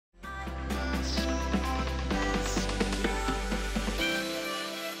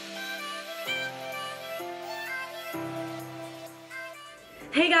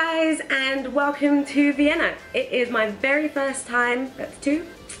Guys, and welcome to Vienna. It is my very first time,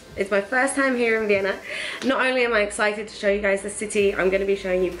 it's my first time here in Vienna. Not only am I excited to show you guys the city, I'm going to be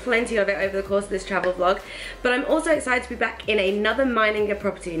showing you plenty of it over the course of this travel vlog, but I'm also excited to be back in another MEININGER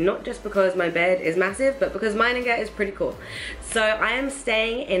property, not just because my bed is massive, but because MEININGER is pretty cool. So I am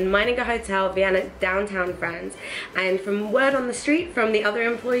staying in MEININGER Hotel, Vienna, downtown Franz, and from word on the street from the other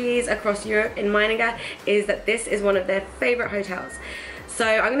employees across Europe in MEININGER is that this is one of their favourite hotels. So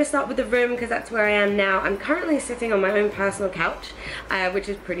I'm going to start with the room because that's where I am now. I'm currently sitting on my own personal couch, which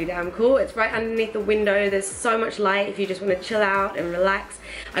is pretty damn cool. It's right underneath the window. There's so much light if you just want to chill out and relax.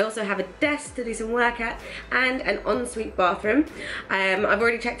 I also have a desk to do some work at and an ensuite bathroom. I've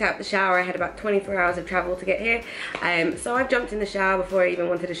already checked out the shower. I had about 24 hours of travel to get here. So I've jumped in the shower before I even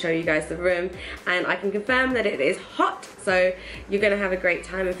wanted to show you guys the room, and I can confirm that it is hot. So you're going to have a great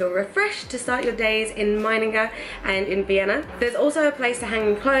time and feel refreshed to start your days in MEININGER and in Vienna. There's also a place to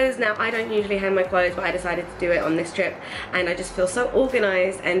hang clothes. Now, I don't usually hang my clothes, but I decided to do it on this trip, and I just feel so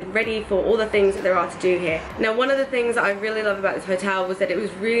organized and ready for all the things that there are to do here. Now, one of the things that I really love about this hotel was that it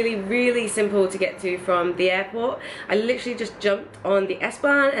was really simple to get to from the airport. I literally just jumped on the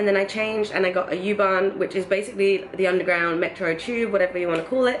S-Bahn and then I changed and I got a U-Bahn, which is basically the underground metro tube, whatever you want to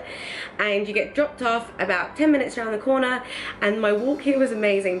call it, and you get dropped off about 10 minutes around the corner. And my walk here was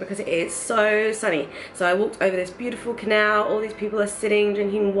amazing because it is so sunny. So I walked over this beautiful canal. All these people are sitting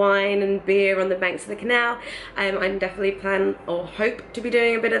drinking wine and beer on the banks of the canal. I definitely plan or hope to be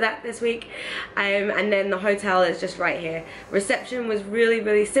doing a bit of that this week. And then the hotel is just right here. Reception was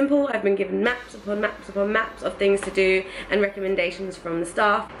really simple. I've been given maps upon maps upon maps of things to do and recommendations from the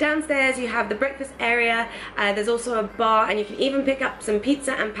staff. Downstairs you have the breakfast area. There's also a bar, and you can even pick up some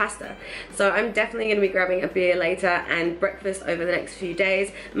pizza and pasta. So I'm definitely going to be grabbing a beer later and breakfast over the next few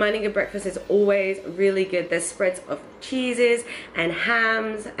days. MEININGER breakfast is always really good. There's spreads of cheeses and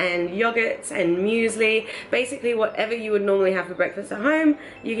hams and yogurts and muesli. Basically whatever you would normally have for breakfast at home,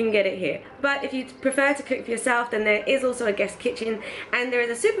 you can get it here. But if you prefer to cook for yourself, then there is also a guest kitchen, and there is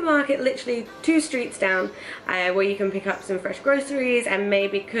a supermarket literally 2 streets down where you can pick up some fresh groceries and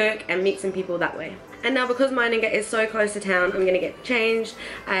maybe cook and meet some people that way. And now, because MEININGER is so close to town, I'm going to get changed,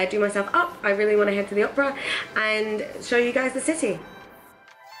 do myself up. I really want to head to the opera and show you guys the city.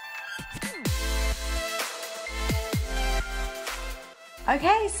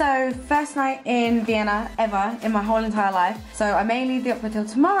 Okay, so first night in Vienna ever in my whole entire life. So I may leave the opera till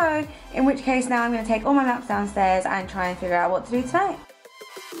tomorrow, in which case now I'm going to take all my maps downstairs and try and figure out what to do tonight.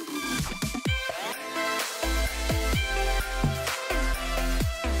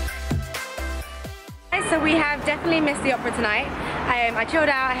 So we have definitely missed the opera tonight. I chilled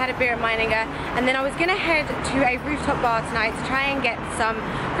out, I had a beer at MEININGER, and then I was gonna head to a rooftop bar tonight to try and get some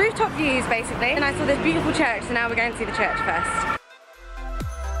rooftop views basically. And I saw this beautiful church, so now we're going to see the church first.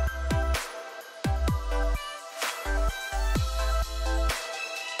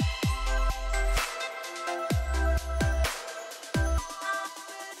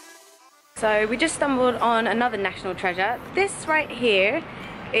 So we just stumbled on another national treasure. This right here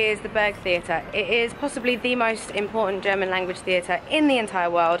is the Burgtheater. It is possibly the most important German language theatre in the entire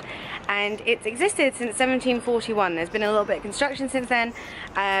world, and it's existed since 1741. There's been a little bit of construction since then,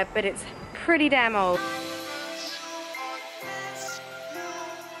 but it's pretty damn old.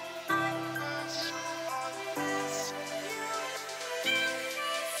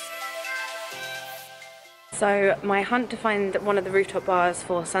 So my hunt to find one of the rooftop bars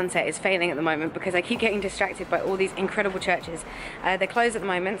for sunset is failing at the moment because I keep getting distracted by all these incredible churches. They're closed at the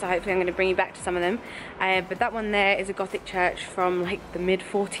moment, so hopefully I'm going to bring you back to some of them. But that one there is a Gothic church from like the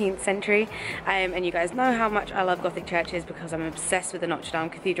mid-14th century. And you guys know how much I love Gothic churches because I'm obsessed with the Notre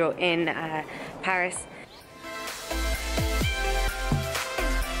Dame Cathedral in Paris.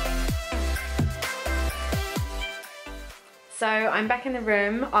 So I'm back in the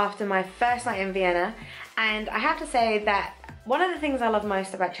room after my first night in Vienna, and I have to say that one of the things I love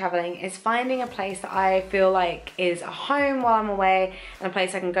most about traveling is finding a place that I feel like is a home while I'm away, and a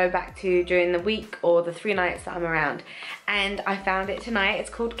place I can go back to during the week or the 3 nights that I'm around. And I found it tonight. It's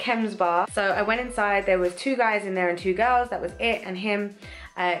called Kem's Bar. So I went inside, there was 2 guys in there and 2 girls, that was it and him.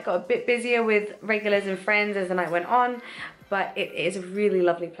 It got a bit busier with regulars and friends as the night went on, but it is a really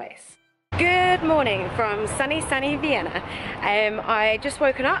lovely place. Good morning from sunny Vienna. I just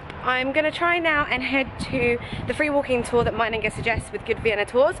woken up. I'm going to try now and head to the free walking tour that MEININGER suggests with Good Vienna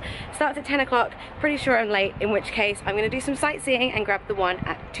Tours. Starts at 10 o'clock, pretty sure I'm late, in which case I'm going to do some sightseeing and grab the one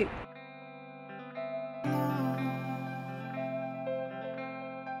at 2.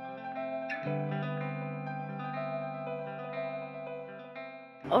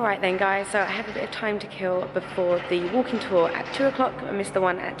 Alright then guys, so I have a bit of time to kill before the walking tour at 2 o'clock. I missed the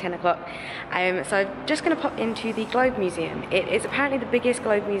one at 10 o'clock. So I'm just going to pop into the Globe Museum. It is apparently the biggest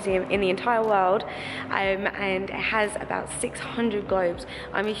globe museum in the entire world, and it has about 600 globes.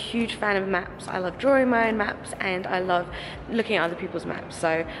 I'm a huge fan of maps. I love drawing my own maps and I love looking at other people's maps,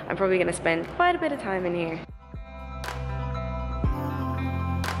 so I'm probably going to spend quite a bit of time in here.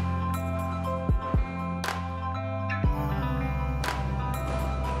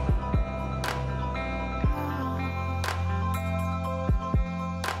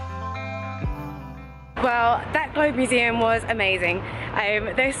 Well, that Globe Museum was amazing.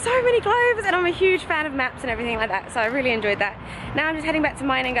 There's so many globes and I'm a huge fan of maps and everything like that, so I really enjoyed that. Now I'm just heading back to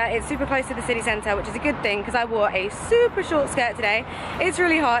Meininger. It's super close to the city centre, which is a good thing because I wore a super short skirt today. It's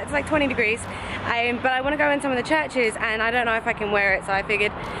really hot, it's like 20 degrees. But I want to go in some of the churches and I don't know if I can wear it, so I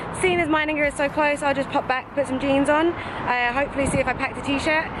figured seeing as Meininger is so close, I'll just pop back, put some jeans on, hopefully see if I packed a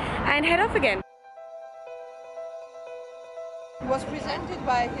t-shirt and head off again. Was presented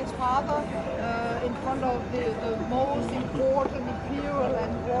by his father in front of the most important imperial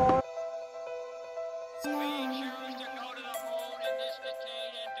and war. We choose to go to the moon in this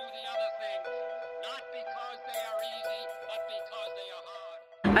decade and do the other things, not because they are easy, but because they are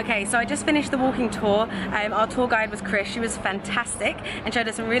hard. Okay, so I just finished the walking tour. Our tour guide was Chris. She was fantastic and showed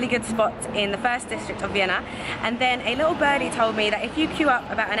us some really good spots in the first district of Vienna. And then a little birdie told me that if you queue up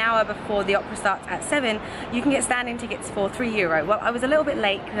about an hour before the opera starts at 7, you can get standing tickets for €3. Well, I was a little bit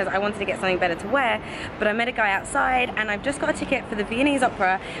late because I wanted to get something better to wear, but I met a guy outside and I've just got a ticket for the Viennese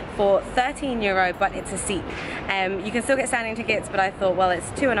opera for €13, but it's a seat. You can still get standing tickets, but I thought, well, it's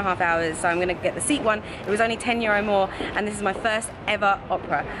 2.5 hours, so I'm gonna get the seat one. It was only €10 more, and this is my first ever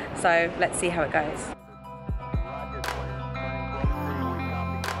opera. So let's see how it goes.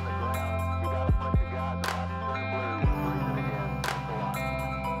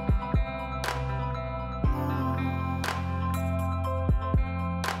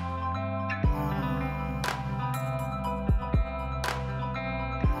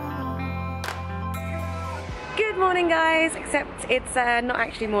 Good morning guys, except it's not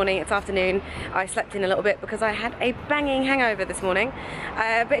actually morning, it's afternoon. I slept in a little bit because I had a banging hangover this morning,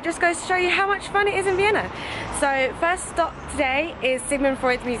 but it just goes to show you how much fun it is in Vienna. So first stop today is Sigmund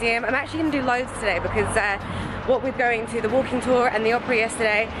Freud's museum. I'm actually going to do loads today because what with going to the walking tour and the opera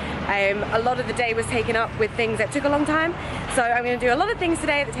yesterday, a lot of the day was taken up with things that took a long time, so I'm going to do a lot of things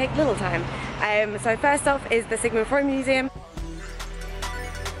today that take little time. So first off is the Sigmund Freud museum.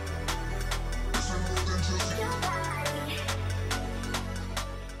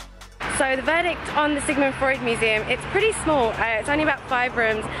 So the verdict on the Sigmund Freud Museum, it's pretty small. It's only about 5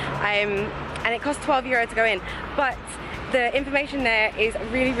 rooms and it costs €12 to go in. But the information there is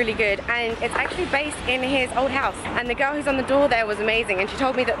really, really good, and it's actually based in his old house. And the girl who's on the door there was amazing, and she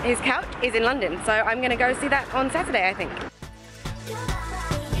told me that his couch is in London. So I'm going to go see that on Saturday, I think.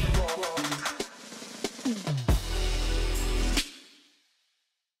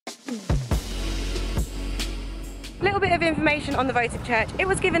 Little bit of information on the Votive Church. It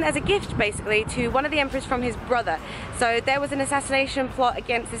was given as a gift basically to one of the emperors from his brother. So there was an assassination plot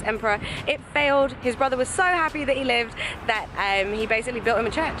against this emperor. It failed. His brother was so happy that he lived that he basically built him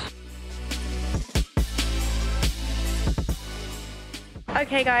a church.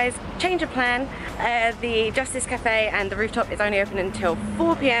 Okay guys, change of plan. The Justice Cafe and the rooftop is only open until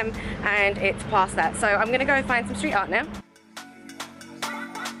 4 PM and it's past that. So I'm gonna go find some street art now.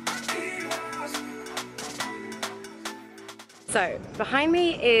 So behind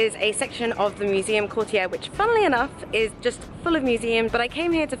me is a section of the museum courtier, which funnily enough is just full of museums, but I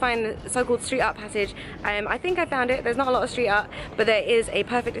came here to find the so-called street art passage. I think I found it. There's not a lot of street art, but there is a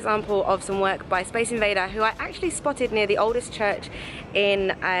perfect example of some work by Space Invader, who I actually spotted near the oldest church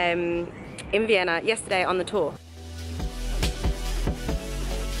in Vienna yesterday on the tour.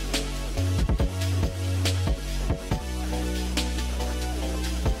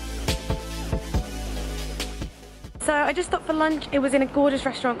 So I just stopped for lunch. It was in a gorgeous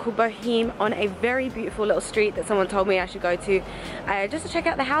restaurant called Boheme on a very beautiful little street that someone told me I should go to, just to check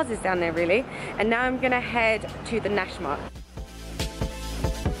out the houses down there really. And now I'm gonna head to the Naschmarkt.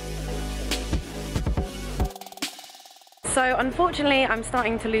 So unfortunately I'm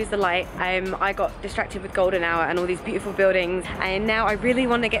starting to lose the light. I got distracted with golden hour and all these beautiful buildings, and now I really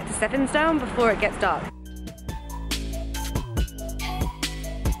want to get to Stephansdom before it gets dark.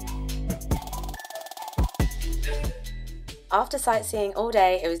 After sightseeing all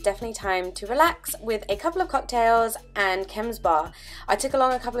day, it was definitely time to relax with a couple of cocktails and Kem's Bar. I took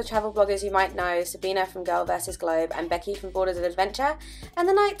along a couple of travel bloggers you might know, Sabina from Girl vs Globe and Becky from Borders of Adventure, and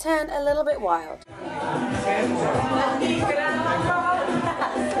the night turned a little bit wild.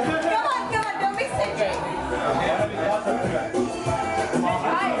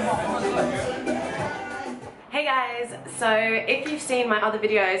 guys, so if you've seen my other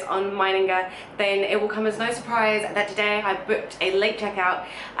videos on MEININGER, then it will come as no surprise that today I booked a late checkout.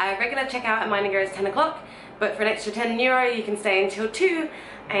 Regular checkout at MEININGER is 10 o'clock, but for an extra €10 you can stay until 2,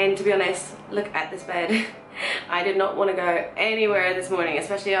 and to be honest, look at this bed. I did not want to go anywhere this morning,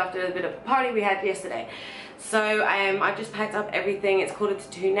 especially after a bit of a party we had yesterday. So I've just packed up everything. It's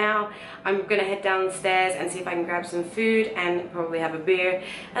 1:45 now. I'm gonna head downstairs and see if I can grab some food and probably have a beer,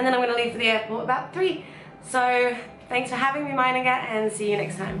 and then I'm gonna leave for the airport about 3. So thanks for having me, MEININGER, and see you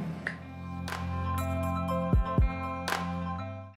next time.